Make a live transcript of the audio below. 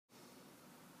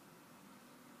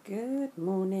Good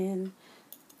morning.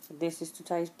 So this is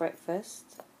today's breakfast.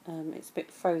 It's a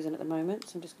bit frozen at the moment,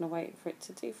 so I'm just going to wait for it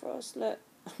to defrost. Look.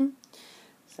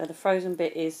 So the frozen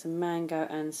bit is some mango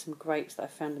and some grapes that I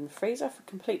found in the freezer. I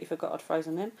completely forgot I'd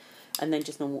frozen them. And then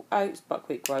just normal oats,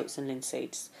 buckwheat groats and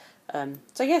linseeds.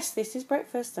 So yes, this is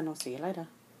breakfast and I'll see you later.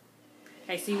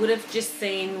 Okay, so you would have just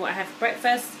seen what I had for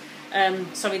breakfast.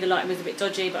 Sorry the lighting was a bit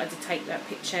dodgy, but I did take that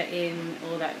picture in,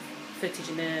 or that footage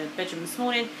in the bedroom this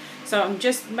morning. So I'm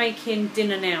just making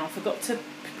dinner now. I forgot to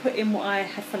put in what I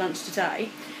had for lunch today.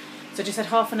 So I just had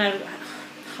half an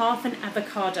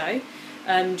avocado.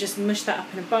 Just mushed that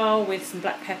up in a bowl with some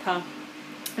black pepper,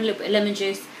 a little bit of lemon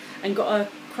juice, and got a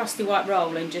crusty white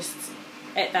roll and just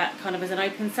ate that kind of as an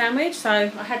open sandwich. So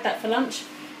I had that for lunch,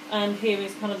 and here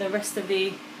is kind of the rest of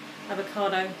the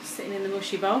avocado sitting in the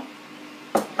mushy bowl.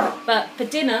 But for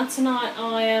dinner tonight,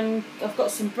 I've got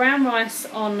some brown rice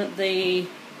on the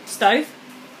stove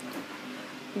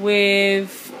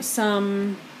with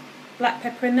some black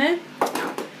pepper in there,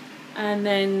 and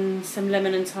then some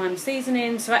lemon and thyme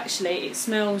seasoning. So actually it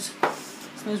smells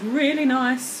really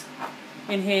nice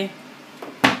in here,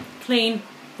 clean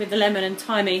with the lemon and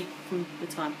thymy from the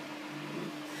thyme.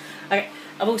 Okay,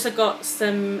 I've also got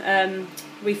some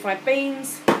refried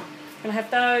beans. I'm gonna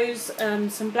have those,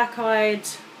 some black-eyed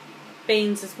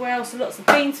beans as well. So lots of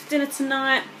beans for dinner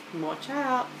tonight. Watch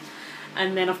out.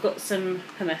 And then I've got some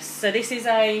hummus. So this is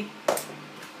a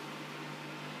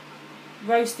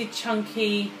roasted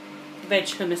chunky veg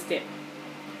hummus dip.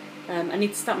 I need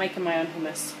to start making my own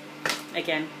hummus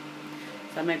again,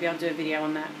 so maybe I'll do a video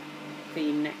on that for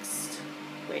you next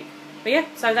week. But yeah,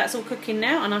 so that's all cooking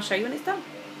now and I'll show you when it's done.